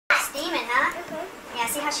Huh? Yeah,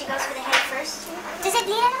 see how she goes for the head first? Does it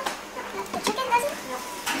bleed out? The chicken doesn't? No.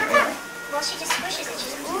 How come? Well, she just squishes it.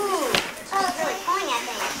 She's, ooh, she's really pulling that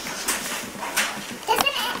thing.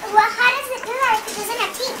 Doesn't it, well, how does it do that if it doesn't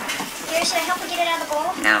have teeth? Here, should I help her get it out of the bowl?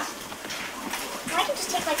 No. Well, I can just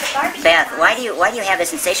take like the barbecue. Beth, why do you have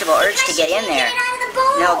this insatiable urge to get in there? Get it out of the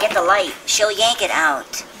bowl. No, get the light. She'll yank it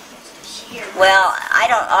out. Here. Well, I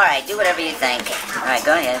don't. All right, do whatever you think. All right,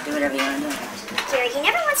 go ahead. Do whatever you want to do. Gary, he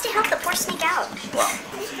never wants to help the poor snake out. Well,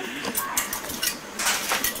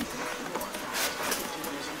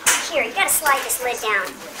 here, you gotta slide this lid down.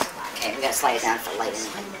 okay, we gotta slide it down for light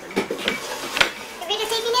anyway. You're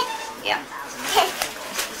videotaping it? Yeah.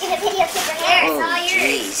 Do the video clip right There, here. it's all Oh, yours.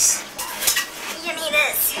 jeez. Give me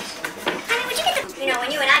this. Honey, would you get the... You know,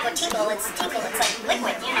 when you and I go tinkle, it's like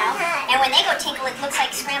liquid, you know? And when they go tinkle, it looks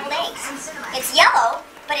like scrambled eggs. It's yellow,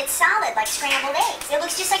 but it's solid like scrambled eggs. It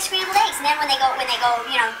looks just like scrambled eggs. And then when they go,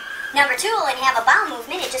 you know, number two and have a bowel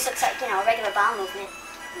movement, it just looks like, you know, a regular bowel movement.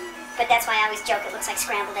 But that's why I always joke it looks like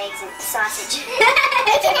scrambled eggs and sausage.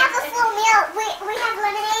 They can have a full meal. We have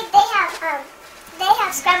lemonade. They have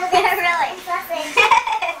scrambled eggs. Really? And sausage.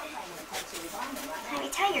 Honey,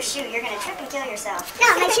 tie your shoe. You're gonna trip and kill yourself. No,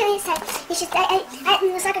 my shoe is tight. You should.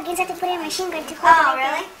 In the soccer games, I have to put it in my shin guard to hold Oh, it.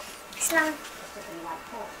 really? Slow.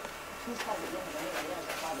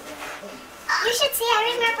 You should see. I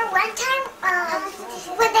remember one time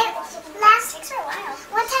when they last. Takes her a while.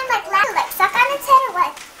 One time, like suck on its head or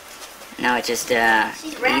what? No, it just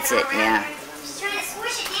She's wrapping eats it. around Yeah. her. She's trying to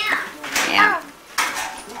squish it down. Yeah.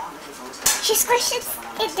 She squishes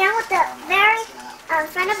it down with the very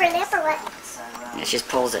front of her lip or what? It just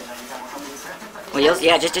pulls it. Well,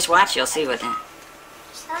 yeah, just watch. You'll see what.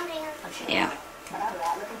 She's hungry. Yeah.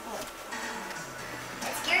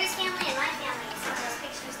 It's Gary's family and my family. Some of those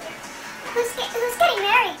pictures there. Who's getting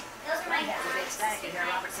married? Those are my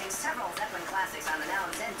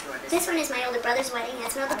This one is my older brother's wedding.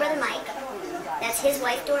 That's my older brother Mike. That's his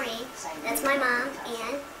wife Doreen. That's my mom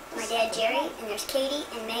Ann. My dad Jerry. And there's Katie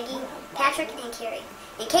and Maggie, Patrick and Carrie.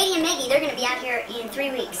 And Katie and Maggie, they're going to be out here in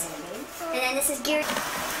 3 weeks. And then this is Gary.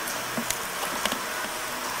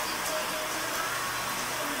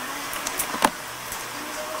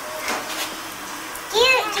 Do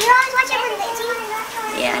you always watch it when the TV?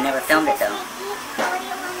 Yeah, I never filmed it though. What do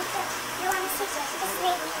you want to see? You want to see the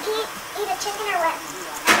snake eat a chicken or what?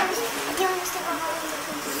 Do you want us to go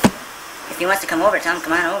home? If he wants to come over, tell him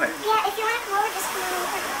come on over. Yeah, if you want to come over, just come on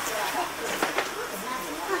over.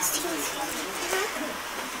 Oh, Steve.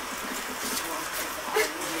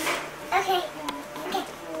 Okay. Okay.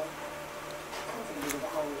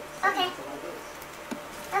 Okay.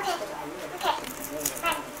 Okay. Okay.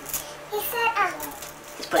 Right. He said,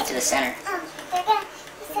 Just put it to the center. they're gonna,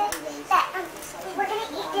 he said that, we're gonna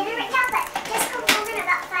eat dinner right now, but just come home in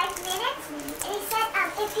about 5 minutes. And he said,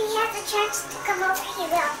 if he has a chance to come over, he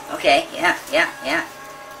will. Okay. Yeah.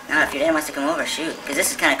 Now, if your dad wants to come over, shoot. Because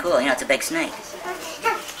this is kind of cool. You know, it's a big snake.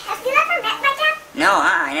 Have you ever met my dad? No,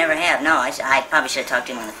 I never have. No, I probably should have talked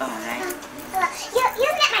to him on the phone, right?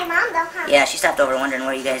 You've met my mom, though, huh? Yeah, she stopped over wondering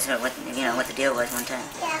where you guys, what the deal was one time.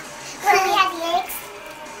 Yeah. When we had the eggs?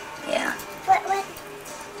 Yeah. What?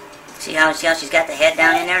 See how she's got the head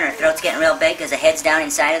down in there and her throat's getting real big because the head's down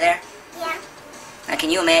inside of there? Yeah. Now, can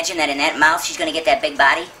you imagine that in that mouth she's going to get that big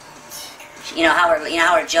body? You know how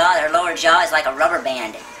her jaw, her lower jaw is like a rubber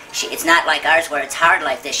band. It's not like ours where it's hard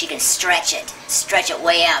like this. She can stretch it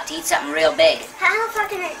way out to eat something real big. How far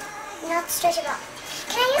can I not stretch it out?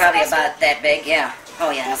 Can I use Probably the restroom? about that big, yeah.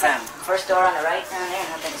 Oh yeah, no problem. First door on the right down there. I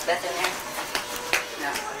don't think it's got in there.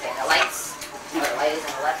 No. Okay, the lights. No, the light is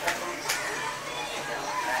on the left right there.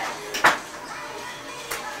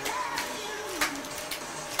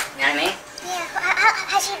 You know what I mean? Yeah.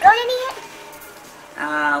 Has she grown any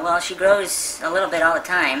yet? Well, she grows a little bit all the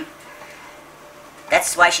time.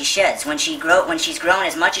 That's why she sheds. When she's grown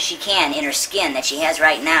as much as she can in her skin that she has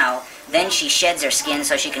right now, then she sheds her skin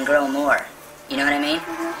so she can grow more. You know what I mean?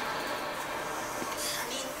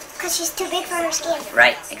 Because she's too big for her skin.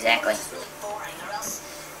 Right, exactly.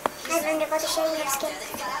 I've learned about the shedding of skin.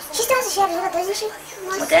 She still has to shed a little, doesn't she?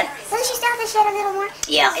 What's that? Doesn't she still have to shed a little more?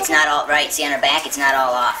 Yeah, it's not all right. See on her back, it's not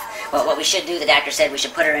all off. Well, what we should do, the doctor said, we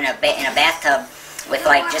should put her in a bathtub with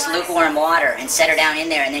like just lukewarm water and set her down in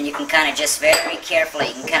there, and then you can kind of just very carefully,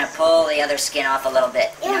 you can kind of pull the other skin off a little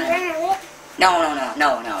bit. You don't burn her lip?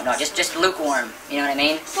 No. Just lukewarm. You know what I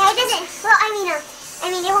mean? Yeah, it doesn't. Well, I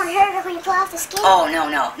mean, it won't hurt her when you pull off the skin. Oh,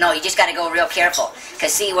 no. You just got to go real careful.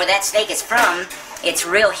 Because, see, where that steak is from, it's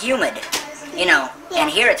real humid, you know. Yeah. And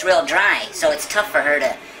here it's real dry, so it's tough for her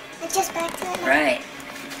to... Adjust back to it. Right.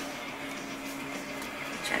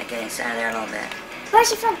 Trying to get inside there a little bit. Where's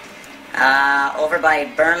she from? Over by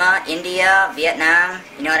Burma, India, Vietnam.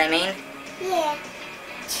 You know what I mean? Yeah.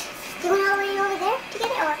 You went all the way over there to get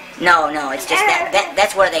it, or? No, it's just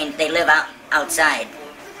that's where they live outside.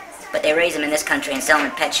 But they raise them in this country and sell them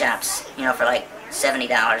in pet shops, you know, for like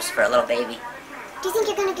 $70 for a little baby. Do you think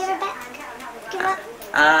you're gonna give her back? Give her up?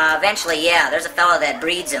 Eventually, yeah. There's a fellow that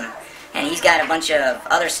breeds them, and he's got a bunch of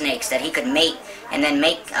other snakes that he could mate and then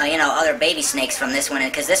make, you know, other baby snakes from this one,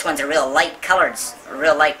 because this one's a real light colored.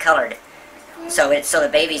 So the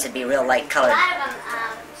babies would be real light A colored. lot of them,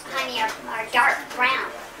 honey, are dark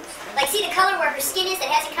brown. Like, see the color where her skin is that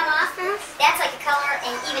hasn't come off? That's like the color,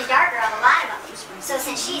 and even darker of a lot of them. So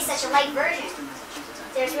since she's such a light version,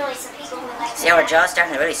 there's really some people who like. See how her jaw's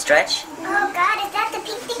starting to really stretch? Oh God, is that the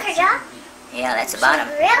pink thing, her jaw? Yeah, that's the bottom.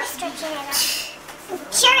 Really stretching it out.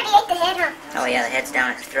 She already ate the head, huh? Oh yeah, the head's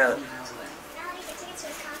down at the throat.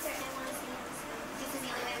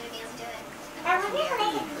 I wonder how they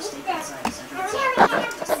can eat this. I wonder how they can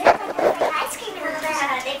have dessert like ice cream and all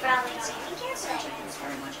that. They probably don't even care for that.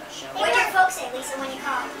 What did your folks say, Lisa, when you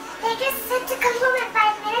called? They just said to come home in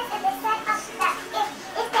 5 minutes, and they said that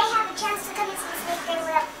if they have a chance to come and see the snake, they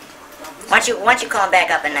will. Why don't you call him back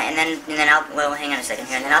up and then I'll, well, hang on a second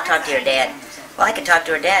here, and then I'll talk to your dad. Well, I can talk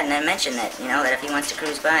to her dad and then mention that, you know, that if he wants to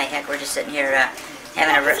cruise by, heck, we're just sitting here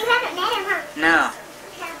having a. You haven't met him, huh? No.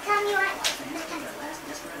 Tell me what.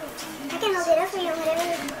 I can hold it up for you, whatever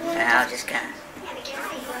you want. I'll just kind of.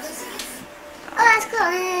 Oh, that's cool.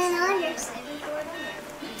 No wonder.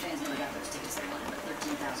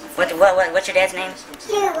 What's your dad's name?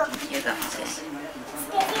 Hugo. Hugo. Okay. It's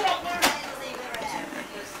busy right now.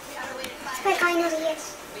 It's like calling over here.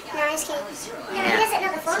 No, I just kidding. No, he doesn't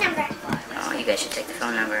know the phone number. Oh, you guys should take the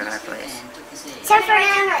phone number of our place.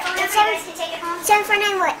 749 what?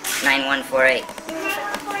 749 what? 9148.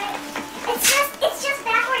 It's just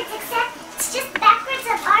backwards, except it's just backwards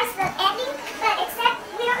of ours, the ending, but except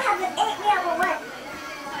we don't have the 8, we have a 1.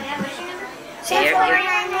 See here?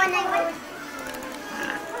 749 191.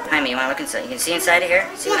 Jaime, you want to look inside? You can see inside of here?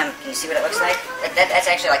 See what can you see what it looks like? That's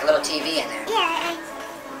actually like a little TV in there. Yeah,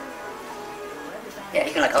 Yeah,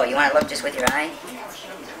 you can look. Oh, you want to look just with your eye?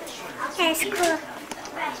 that's cool.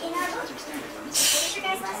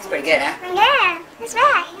 It's pretty good, huh? Yeah, that's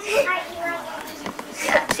right.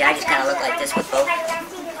 Yeah, see, I just kind of look like this with both. Oh,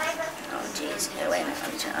 jeez. Here, wait a minute.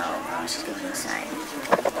 Let me try. Oh, she's going inside.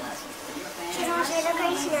 She's almost a little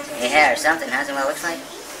crazy now. Yeah, or something. That's what it looks like.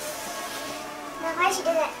 Now, why she do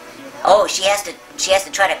that? Oh, she has to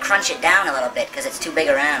try to crunch it down a little bit because it's too big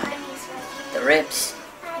around. The ribs.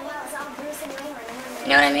 You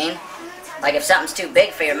know what I mean? Like if something's too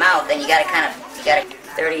big for your mouth, then you gotta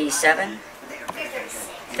 37?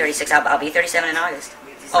 36. I'll be 37 in August.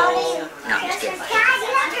 Oh, no, I'm just kidding. Can I do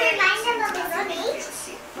that to remind him of his own age?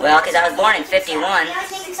 Well, because I was born in 51. He always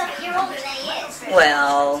makes himself a year older than he is.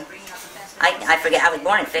 Well, I forget. I was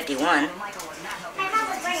born in 51. My mom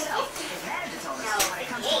was born in 50. No,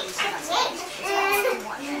 58.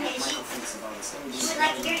 She would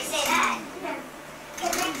like to hear you say that. Did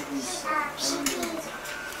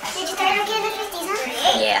you start looking in the 50s,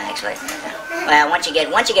 huh? Yeah, actually. Well, once you get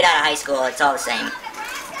out of high school, it's all the same.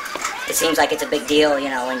 It seems like it's a big deal, you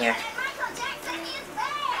know, when you're. We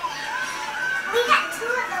got 2 of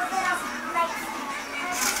those little, like,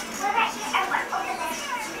 we're right here, or one over there.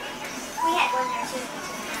 We had one there too.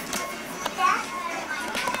 That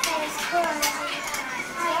is cool.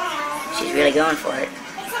 Oh, yeah. She's really going for it.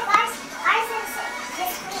 Except ours is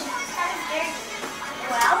this clean. That is dirty.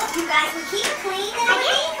 Well, if you guys would keep it clean, then I it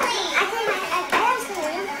would be clean. clean. I always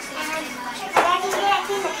clean them. And back in the day, I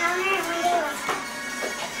cleaned the counter, and one day was.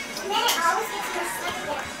 And then it always gets messy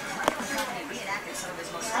again. Well,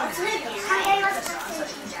 it's moved now. How dirty was it?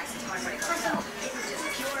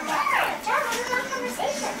 John, what was our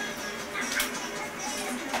conversation?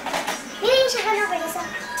 Maybe you should run over, Lisa.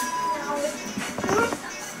 No.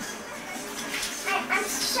 I'm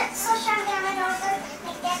so sure I'm gonna run over,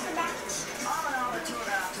 like that for that.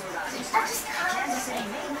 I'll just call him.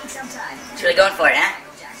 She's really going for it, huh?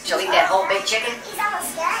 She'll eat that whole big chicken? He's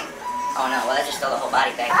almost done. Oh no, well, that's just still the whole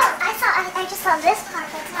body back Oh, there. I just saw this part.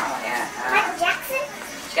 That's Oh, yeah. Michael Jackson?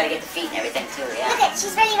 She's got to get the feet and everything, too, Look yeah. at,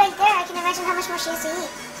 she's ready right there. I can imagine how much more she has to eat.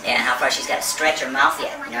 Yeah, and how far she's got to stretch her mouth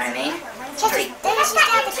yet, you know what I mean? Then she's still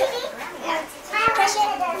have the TV.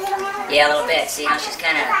 Yeah, a little bit. See how she's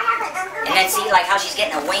kind of. And then see, like, how she's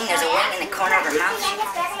getting a wing? There's a wing in the corner of her mouth.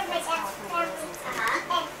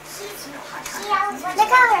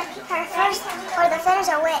 Look how her feathers, or the feathers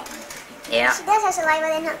are wet. Yeah. She does have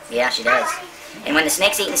saliva in her. Yeah, she does. And when the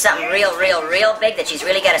snake's eating something real big that she's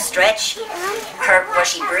really got to stretch, where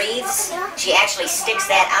she breathes, she actually sticks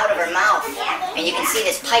that out of her mouth. And you can see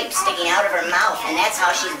this pipe sticking out of her mouth, and that's how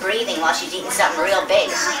she's breathing while she's eating something real big.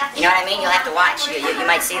 You know what I mean? You'll have to watch. You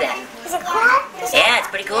might see that. Is it cool? Yeah, it's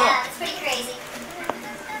pretty cool. Yeah, it's pretty crazy.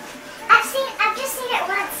 I've just seen it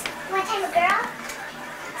once. One time a girl,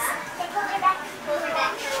 they pulled her back for a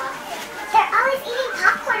while. They're always eating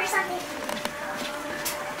popcorn or something.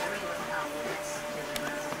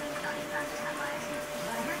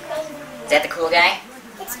 Is that the cool guy?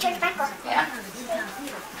 It's George Michael. Yeah.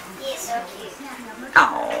 He is so cute.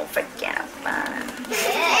 Oh, forget about him.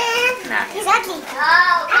 Nah. He's ugly.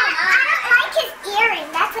 Oh, come I on. don't like his earring.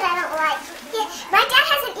 That's what I don't like. My dad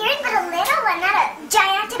has an earring, but a little one, not a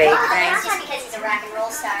gigantic Big one. thing. It's just because he's a rock and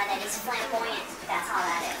roll star and that he's flamboyant. That's all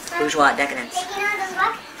that is. Bourgeois decadence. Like, you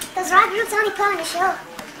know, those rock groups only put on a show.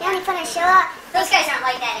 They only put on a show. Those guys aren't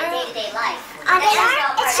like that in day-to-day life. They That's are?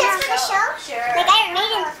 all part It's of just for the show? Sure. Like Iron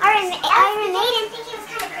Maiden. Iron Maiden. I think he was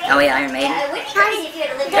kind of crazy. Oh yeah, Iron Maiden. Yeah, it would be crazy if you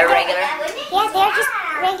had lived They're like regular. that, wouldn't it? Yeah, they're just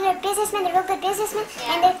regular businessmen. They're real good businessmen.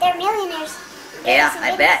 And they're millionaires. Yeah,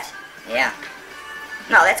 I bet. Yeah.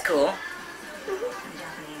 No, that's cool.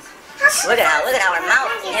 Look at how her mouth.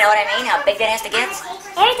 You know what I mean? How big that has to get.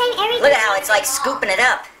 Everything. Look at how it's like scooping it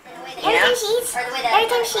up. You know? Every time she eats, Or the way every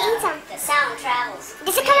time she eats them. the sound travels.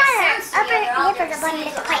 Does it come out of her upper lip or the bottom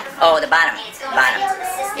of the pipe? Oh, the bottom. Bottom.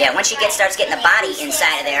 Yeah, once she starts getting the body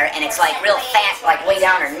inside of there, and it's like real fat, like way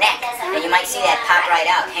down her neck, and you might see that pop right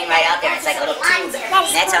out, hang right out there. And it's like a little tube.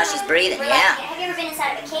 And that's how she's breathing. Yeah. Have you ever been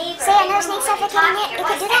inside of a cave? Say another snake suffocating it. It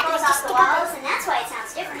could do that, but it just stick up. And that's why it sounds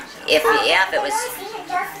different. If it was.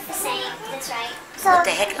 The same. That's right. So, What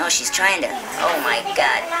the heck? Oh, she's trying to. Oh my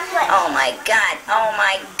God. Oh my God. Oh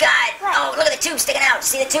my God. Oh, look at the tube sticking out.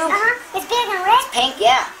 See the tube? it's big and red. Pink.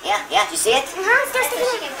 Yeah. You see it? It's still That's so she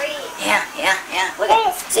sticking can breathe. Yeah. Look at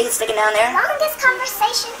it. See it sticking down there? Longest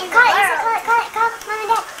conversation in the world. Call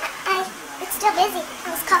Mom and Dad. It's still busy. I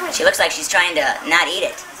was calling. She looks like she's trying to not eat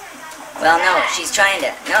it. Well, no, she's trying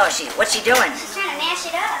to. No, what's she doing? She's trying to mash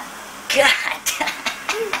it up. God.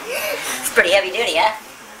 It's pretty heavy duty, huh?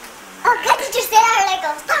 Oh, God, did you sit out her leg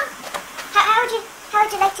goes, pum. How would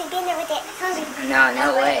you like to be in there with it? Hungry.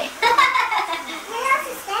 No way. Your house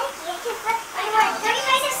is staticky. Don't you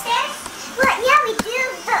guys have static? Well, yeah, we do.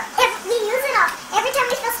 But we use it all. Every time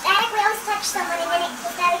we feel static, we always touch someone and then the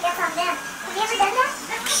static gets on them. Have you ever done that?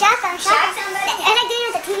 Shock somebody. I like doing it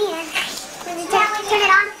with the TV on. When you turn it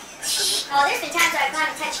on. Well, there's been times I've gone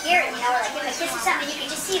to touch Garrett, you know, or like give him a kiss or something, and you can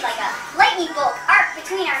just see like a lightning bolt arc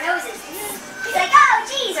between our noses. He's like, oh,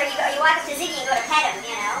 geez. Or you walk up to Ziggy and go to pet him,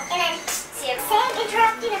 you know. And then, See him. saying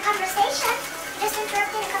interrupting a conversation. Just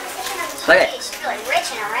interrupting a conversation on the Look at She's like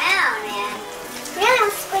riching around, man. Really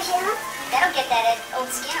want to squish it, huh? That'll get that old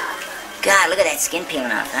skin off. God, look at that skin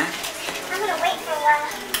peeling off, huh? I'm gonna wait for a while.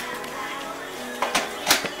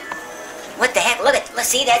 What the heck? Let's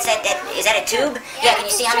see, is that a tube? Yeah, can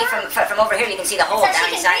you see how many from over here you can see the hole So down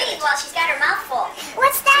she can inside of breathe it? while she's got her mouth full.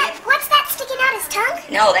 What's that? What's that sticking out his tongue?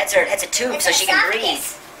 No, that's a tube It's so her she can breathe.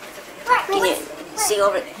 esophagus. What? Can you see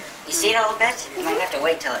over? You see it a little bit? You might have to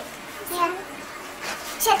wait till it. Yeah.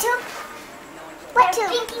 Is that tube? What tube?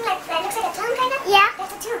 Thinking like that looks like a tongue, kind of? Yeah.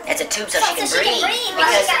 That's a tube. It's a tube so she can So she can breathe. breathe while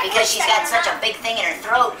Because she's she's got such a big thing in her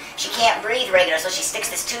throat, she can't breathe regular, so she sticks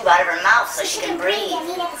this tube out of her mouth so she can breathe. and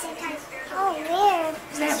eat at the same time. Oh, weird.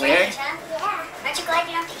 Isn't that weird? Strange, huh? Yeah. Aren't you glad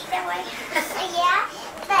you don't have to eat that way? Yeah,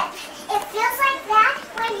 but it feels like that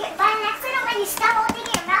when you, by an accident, when you stop holding it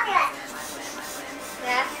in your mouth, you're like,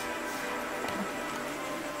 Yeah.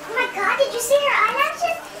 oh my God, did you see her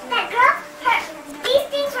eyelashes? That girl, these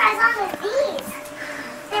things were as long as these.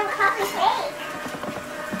 They were probably fake.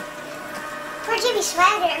 Poor Jimmy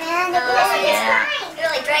Swagger, man. He looks like he's yeah. crying. You're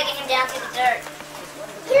like dragging him down through the dirt.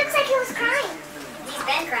 He looks like he was crying. He's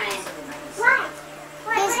been crying. Why?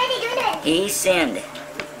 What are they doing to him? He sinned.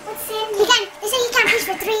 What's sin? They say he can't preach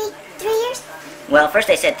for three years? Well, first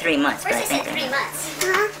they said 3 months, but First I they think said 3 months.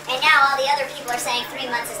 Uh-huh. And now all the other people are saying 3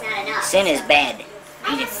 months is not enough. sin is bad.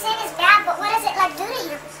 I know sin is bad, but what does it like do to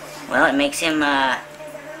you? Well, it makes him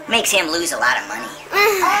lose a lot of money.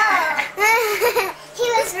 He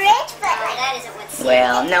was rich, but Oh, like, that isn't what sin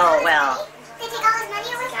Well, no, well, they take all his money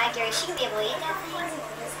away. God, Gary, she can be able to eat that thing.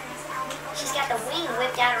 She's got the wing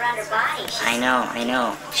whipped out around her body. I know.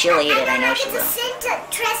 She'll eat it. I know she It's a will. sin to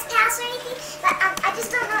trespass or anything, but I just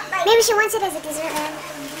don't know. Like, maybe she wants it as a dessert, man.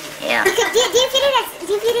 Yeah. Do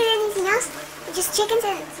you feed it anything else? Just chickens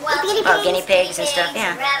and guinea pigs? Oh, guinea pigs and stuff.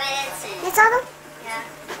 Yeah. Rabbits and... That's all of them? Yeah.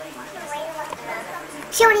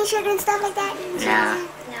 She don't eat sugar and stuff like that? No.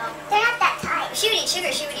 No. They're not that tight. She would eat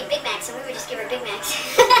sugar, she would eat Big Macs, and we would just give her Big Macs.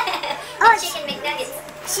 Oh, Chicken McNuggets.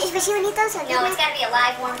 But she would eat those? No, it's got to be a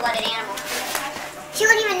live, warm-blooded animal. She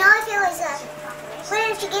wouldn't even know if it was what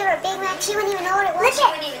if she gave her a Big Mac? She wouldn't even know what it was. She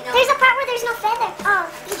wouldn't even know. There's a part where there's no feather. Oh,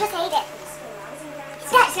 he just ate it.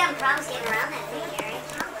 She's having problems getting around that thing, Gary.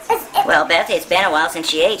 Well, Beth, it's been a while since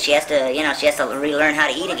she ate. She has to, she has to relearn how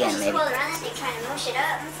to eat again, maybe. She's around that thing trying to mush it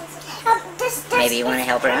up. Maybe you want to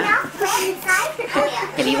help her out? Oh,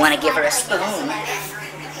 yeah. Maybe you want to give her a spoon.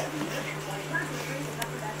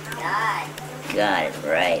 God. God is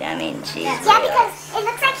right. I mean, she's. Yeah, because it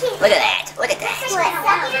looks like he. Look at that. Look at that. Look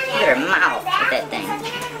at her mouth with that thing.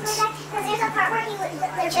 Because there's a part where he would.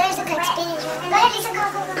 There's a good spinach. Go ahead, Lisa, go.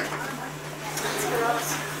 It's gross.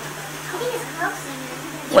 I think it's gross.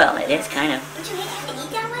 Well, it is kind of. Would you have to eat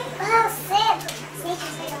that way? Oh, sick.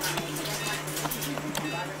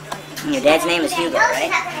 Your dad's name is Hugo, No, she's right?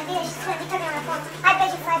 not going to be there. She's going to be talking on the phone. I bet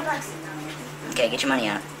you $5. Okay, get your money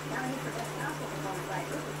out.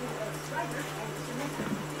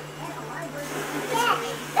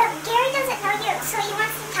 Yeah, Gary doesn't know you, so he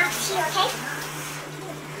wants to talk to you, okay?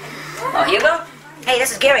 Oh, Hugo? Hey,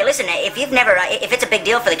 this is Gary. Listen, if you've never, if it's a big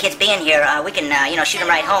deal for the kids being here, we can, shoot them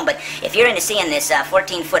right home. But if you're into seeing this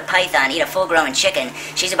 14-foot python eat a full-grown chicken,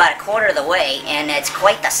 she's about a quarter of the way, and it's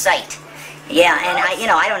quite the sight. Yeah, and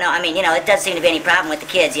I don't know. I mean, it doesn't seem to be any problem with the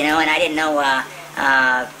kids, and I didn't know,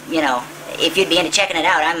 if you'd be into checking it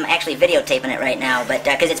out. I'm actually videotaping it right now, but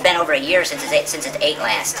because it's been over a year since it ate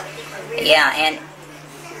last. Yeah, and.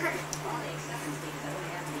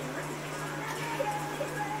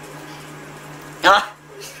 Oh,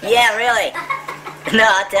 yeah, really. No,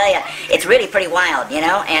 I'll tell you, it's really pretty wild,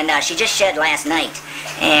 and she just shed last night,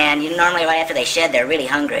 and normally right after they shed, they're really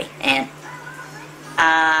hungry, and,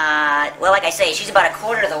 well, like I say, she's about a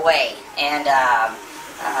quarter of the way, and,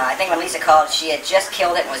 I think when Lisa called, she had just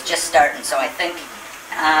killed it and was just starting, so I think,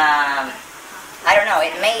 I don't know,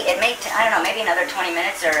 it may, I don't know, maybe another 20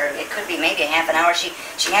 minutes, or it could be maybe a half an hour. She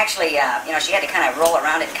actually, she had to kind of roll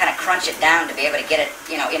around it and kind of crunch it down to be able to get it,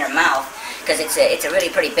 in her mouth, because it's a really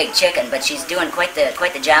pretty big chicken, but she's doing quite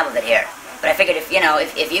the job of it here. But I figured if you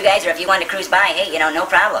guys, or if you wanted to cruise by, hey, no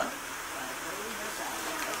problem.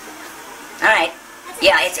 All right.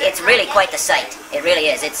 Yeah, it's really quite the sight. It really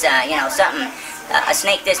is. It's, something, a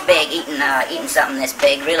snake this big eating something this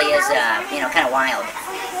big really is, kind of wild.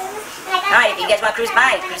 All right, if you guys want to cruise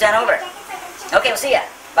by, cruise on over. Okay, we'll see ya.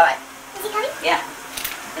 Bye. Is he coming? Yeah.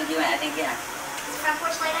 I think, yeah. Is the front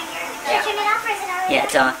porch light on here? Can you turn it off or is it already? Yeah,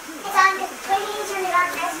 it's on. It's on. When you turn it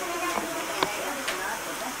off, that's when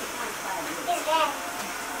it's dead.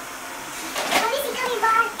 When is he coming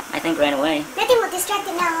by? I think right away. Nothing will distract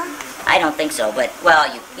him now, huh? I don't think so, but, well,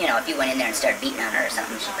 if you went in there and started beating on her or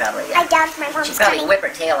something, she'd probably, I doubt if my mom's she'd probably coming. whip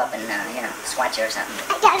her tail up and, swat you or something.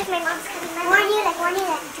 I doubt if my mom's coming. Warn you to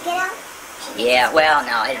get out? Yeah, well,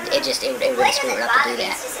 no, it would really screw her up to do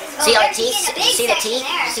that. See all the teeth? See the teeth?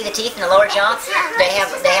 See the teeth in the lower jaw? They have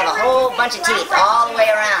a whole bunch of teeth all the way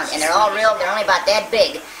around, and they're only about that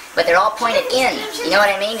big, but they're all pointed in. You know what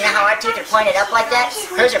I mean? You know how our teeth are pointed up like that?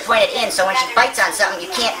 Hers are pointed in, so when she bites on something, you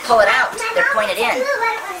can't pull it out. They're pointed in.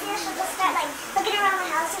 She'll just start looking around the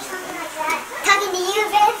house or something like that. Talking to you,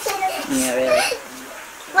 bitch. Yeah, really.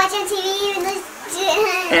 Watching TV and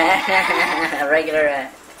A regular, Are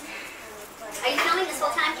you filming this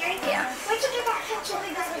whole time, Gary? yeah. Where'd you get that picture?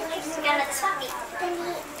 We got him at the swap meet.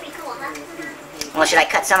 Pretty cool, huh? Well, should I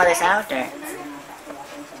cut some of this out, or?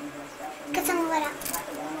 Cut some of what out?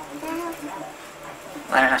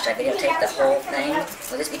 Well, I don't know, should I videotape the whole thing?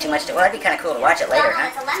 Will this be too much to... Well, it'd be kind of cool to watch it later,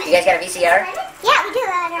 huh? You guys got a VCR? Yeah, we do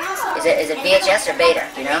that at our house. Is it VHS or Beta,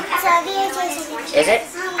 do you know? It's a VHS. Is it?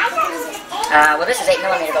 I thought it was Well, this is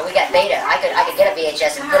 8mm, but we got Beta. I could get a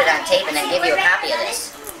VHS and put it on tape and then give you a copy of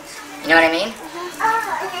this. You know what I mean?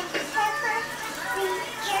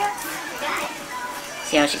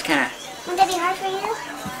 See how she's kind of... Would that be hard for you?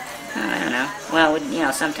 I don't know. Well,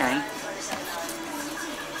 sometime.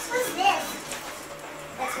 What's this?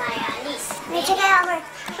 That's my niece. Wait, check it out.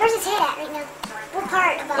 Where's his head at right now? What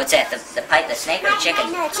part of What's that? The pipe, the snake, or the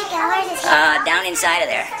chicken? No, chicken. Where's his head? Down inside of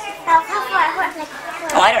there. Oh, how far? What?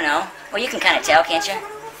 Oh, I don't know. Well, you can kind of tell, can't you?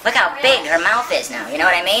 Look how big her mouth is now. You know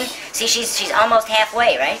what I mean? See, she's almost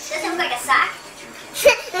halfway, right? Doesn't look like a sock.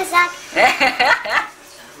 The sock.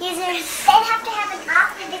 They'd have to have an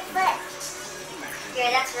awfully big foot. Gary,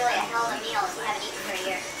 that's really a hell of a meal if you haven't eaten for a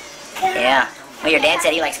year. Yeah. Well, your dad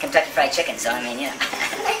said he likes Kentucky Fried Chicken, so I mean, Kentucky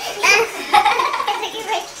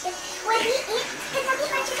Fried Chicken. Would he eat Kentucky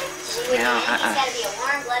Fried Chicken? No, He's got to be a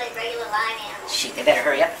warm-blooded, regular live animal. They better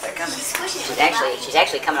hurry up if they're coming. She's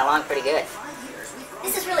actually coming along pretty good.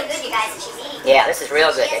 This is really good, you guys, that she's eating. Yeah, this is real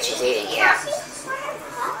good that she's eating. Yeah.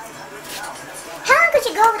 would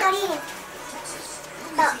you go without eating?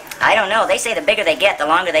 Oh. I don't know. They say the bigger they get, the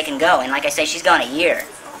longer they can go. And like I say, she's gone a year.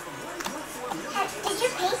 Did you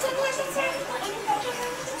paint any of this?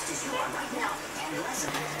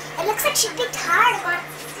 It looks like she picked hard on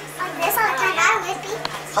like this all the time. I would be.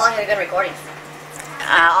 How long have you been recording?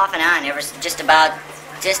 Off and on, just about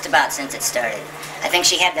since it started. I think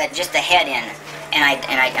she had just the head in, and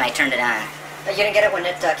I turned it on. You didn't get it when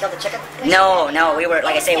it killed the chicken? No, we were,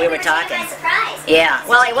 like I say, we were talking. By surprise. Yeah,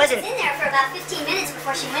 well, it wasn't. She was in there for about 15 minutes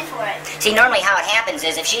before she went for it. See, normally how it happens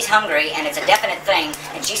is if she's hungry and it's a definite thing,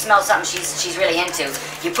 and she smells something she's really into,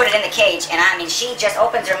 you put it in the cage, and I mean, she just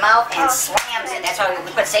opens her mouth and slams it. That's why we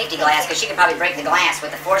put safety glass, because she could probably break the glass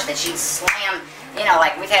with the force that she'd slam. You know,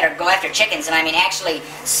 like we've had her go after chickens, and I mean, actually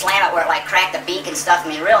slam it where it like cracked the beak and stuff. I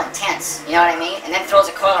mean, real intense. You know what I mean? And then throws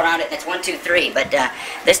a coil around it, and it's 1, 2, 3. But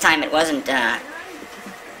this time it wasn't. Yeah,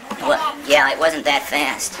 it wasn't that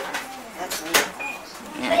fast. That's neat.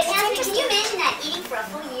 But can you imagine that eating for a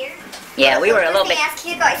full year? Yeah, we were a little bit. I asked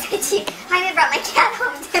Hugo, I said, I brought my cat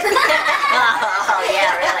home. Oh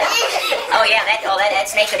yeah, really? Oh yeah, that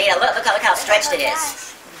snake could eat a look how stretched it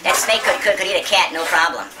is. That snake could eat a cat, no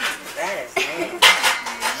problem. That is neat.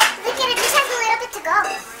 Look at it, just has a little bit to go.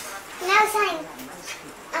 And I was telling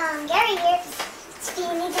Gary here, if he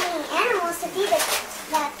needs any animals to feed the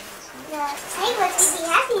snake with, he'd be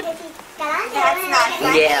happy if he got on there. That's not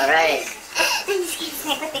funny. Yeah, right.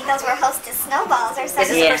 Snake would think those were hostess snowballs or Is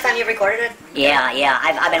something. this the first time you've recorded it? Yeah.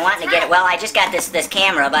 I've been wanting to get it. Well, I just got this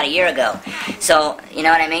camera about a year ago, so you know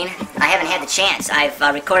what I mean. I haven't had the chance. I've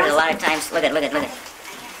recorded a lot of times. Look at. Microwave.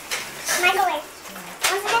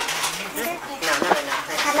 Wasn't it? No.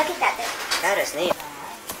 Look at that thing. That is neat.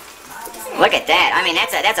 Look at that. I mean,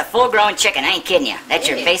 that's a full-grown chicken. I ain't kidding you. That's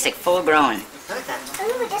your basic full-grown. Look at that.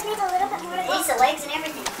 Ooh, it just needs a little bit more to go. Needs the legs and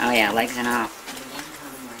everything. Oh yeah, legs and all.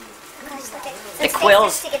 Gosh, look at The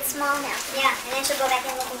quills. To get small now. Yeah, and then she'll go back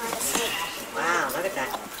in looking like a snake. Wow, look at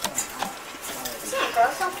that. Isn't that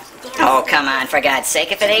gross? Oh, come on, for God's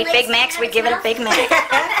sake. If it ate Big Macs, we'd give it a Big Mac.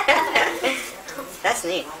 That's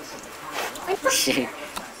neat. You should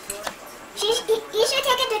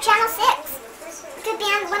take it to Channel 6. It could be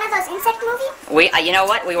on one of those insect movies. You know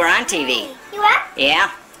what? We were on TV. You are?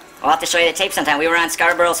 Yeah. I'll have to show you the tape sometime. We were on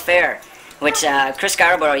Scarborough's Fair, which Chris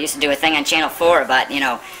Scarborough used to do a thing on Channel 4 about, you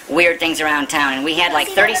know, weird things around town. And we had like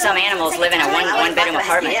 30-some animals live in a one-bedroom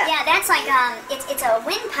apartment. Yeah, that's like, it's a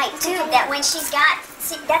windpipe tube that when she's got,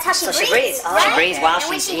 that's how she So breathes. she breathes. Oh. Right? She breathes while and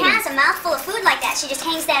when she's she eating. has a mouthful of food like that, she just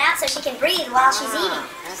hangs that out so she can breathe while she's eating.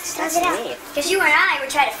 That's neat. Because you and I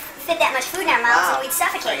would try to fit that much food in our mouths and we'd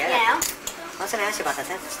suffocate, Forget you it. know? I was going to ask you about that.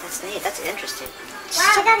 That's neat. That's interesting.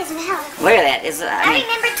 Wow, that is hell. Look at that. I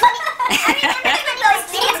remember 20. I remember those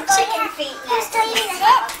Damn chicken feet. Who's still eating the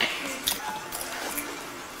head?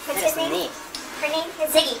 What's That his is name? neat. Her name?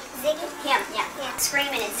 Ziggy. Ziggy? Him, yeah.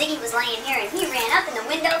 Screaming, and Ziggy was laying here, and he ran up in the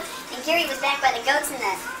window, and Gary was back by the goats and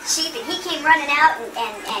the sheep, and he came running out,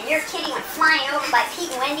 and your kitty went flying over by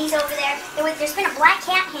Pete and Wendy's over there. There's been a black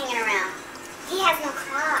cat hanging around. He has no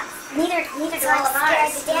claws. Neither do all of scared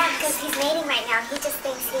ours. to death because he's mating right now. He just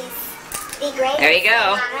thinks he's the greatest. There you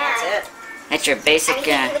go. That's it. That's your basic.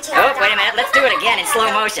 I mean, you Oh, wait a minute. Let's do it again in slow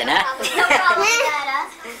motion, huh? No problem with that,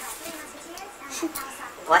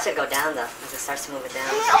 Watch it go down though, as it starts to move it down.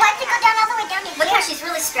 Oh, I have to go down all the way down. Look how she's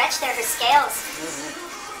really stretched there, her scales.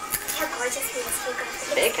 How gorgeous he is.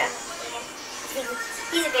 Big cat.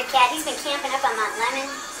 He's a good cat. He's been camping up on Mount Lemon.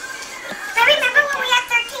 I remember when we had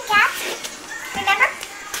 13 cats. Remember?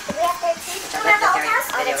 We had 13. Remember the old house?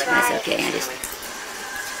 Oh, that's That's okay. I just.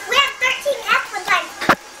 We had 13 cats one time.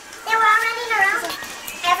 They were all running around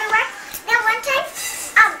everywhere. Then one time,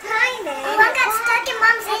 one got stuck in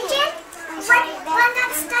Mom's engine. One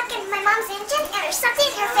got stuck in my mom's engine, and there's something,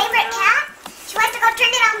 her favorite cat. She went to go turn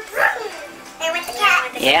it on. There went the cat.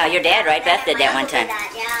 Yeah, your dad, right? Beth did that one time.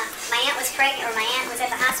 Yeah. My aunt was pregnant, or my aunt was at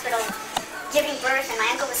the hospital giving birth, and my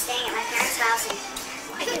uncle was staying at my parents' house, and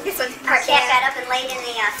our cat got up and laid in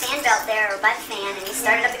the fan belt there, or butt fan, and he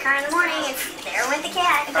started up the car in the morning, and there went the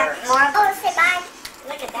cat. Oh, say bye.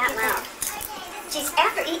 Look at that mouth. Geez,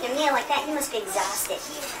 after eating a meal like that, you must be exhausted.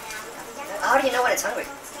 How do you know when it's hungry?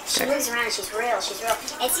 She moves around, she's real.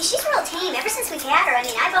 And see, she's real tame. Ever since we've had her, I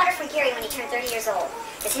mean, I bought her for Gary when he turned 30 years old.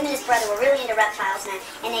 Because him and his brother were really into reptiles, and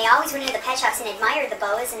they always went into the pet shops and admired the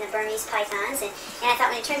boas and the Burmese pythons. And I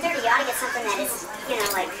thought when he turned 30, you ought to get something that is, you know,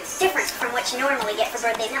 like, different from what you normally get for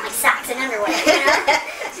birthdays. Not like socks and underwear, you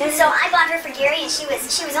know? And so I bought her for Gary, and she was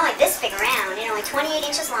only this big around, you know, like 28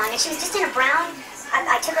 inches long. And she was just in a brown,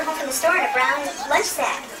 I took her home from the store in a brown lunch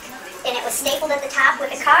sack. and it was stapled at the top with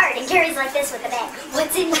a card, and Gary's like this with the bag.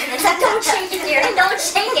 What's in here? It's like, don't shake it, Gary, don't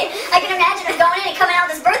shake it. I can imagine him going in and coming out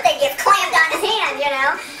with his birthday gift clammed on his hand, you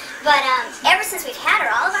know. But ever since we've had her,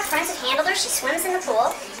 all of our friends have handled her. She swims in the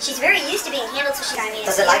pool. She's very used to being handled, so I mean,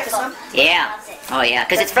 Does it like to swim? Yeah. Oh yeah,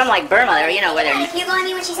 because it's from like Burma, or you know, where they're. If you go, I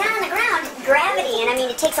mean, when she's out on the ground, gravity, and I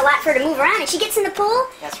mean, it takes a lot for her to move around. And she gets in the pool.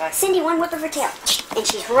 That's right. Cindy, one whip of her tail, and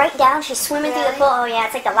she's right down. She's swimming through the pool. Oh yeah,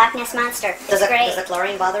 it's like the Loch Ness monster. It's great. Does the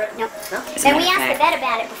chlorine bother it? Nope. No. And we asked the vet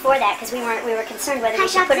about it before that because we were concerned whether we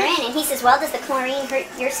should put her in. And he says, well, does the chlorine hurt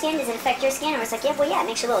your skin? Does it affect your skin? And we're like, yeah, well, yeah, it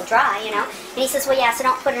makes you a little dry, you know. And he says, well, yeah, so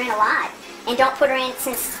don't put her in a lot. And don't put her in,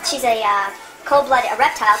 since she's a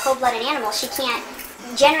reptile, cold-blooded animal, she can't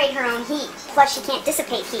generate her own heat. Plus, she can't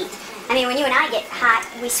dissipate heat. I mean, when you and I get hot,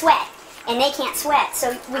 we sweat, and they can't sweat.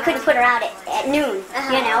 So we couldn't put her out at noon,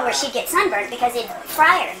 you know, where she'd get sunburned because it'd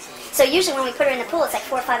fry her. So usually when we put her in the pool, it's like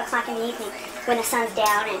 4 or 5 o'clock in the evening when the sun's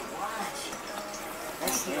down, and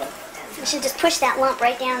we should just push that lump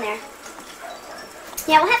right down there.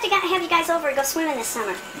 Yeah, we'll have to have you guys over and go swimming this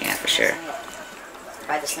summer. Yeah, for sure.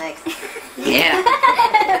 Ride the snake. Yeah.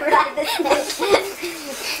 Ride the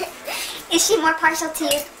snake. Is she more partial to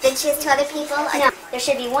you than she is to other people? No, there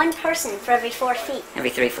should be one person for every 4 feet, Every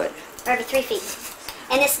 3 foot. or every 3 feet.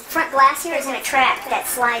 And this front glass here is in a track that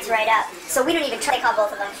slides right up. So we don't even try to call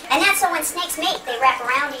both of them. And that's so when snakes mate, they wrap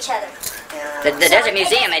around each other. The Desert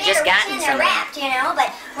Museum had just gotten they're some. wrapped, you know,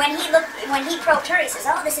 but when he probed her, he says,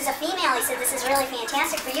 oh, this is a female. He said, this is really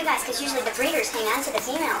fantastic for you guys, because usually the breeders hang on to the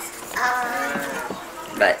females.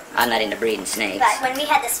 But I'm not into breeding snakes. But when we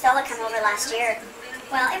had this fella come over last year,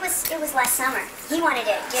 well, it was last summer. He wanted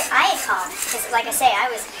to I had called, because like I say,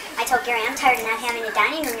 I told Gary, I'm tired of not having a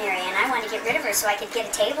dining room area, and I wanted to get rid of her so I could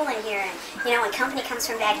get a table in here. And, you know, when company comes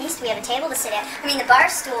from back east, we have a table to sit at. I mean, the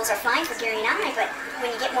bar stools are fine for Gary and I, but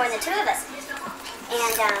when you get more than the 2 of us.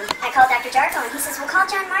 And I called Dr. Jarko, and he says, well, call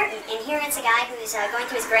John Martin. And here it's a guy who's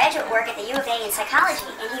going through his graduate work at the U of A in psychology,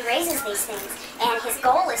 and he raises these things. And his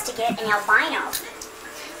goal is to get an albino.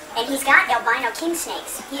 And he's got albino king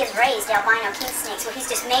snakes. He has raised albino king snakes, where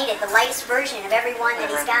he's just made it the lightest version of every one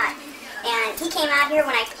that he's got. And he came out here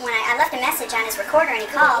when I left a message on his recorder, and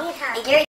he called, and Gary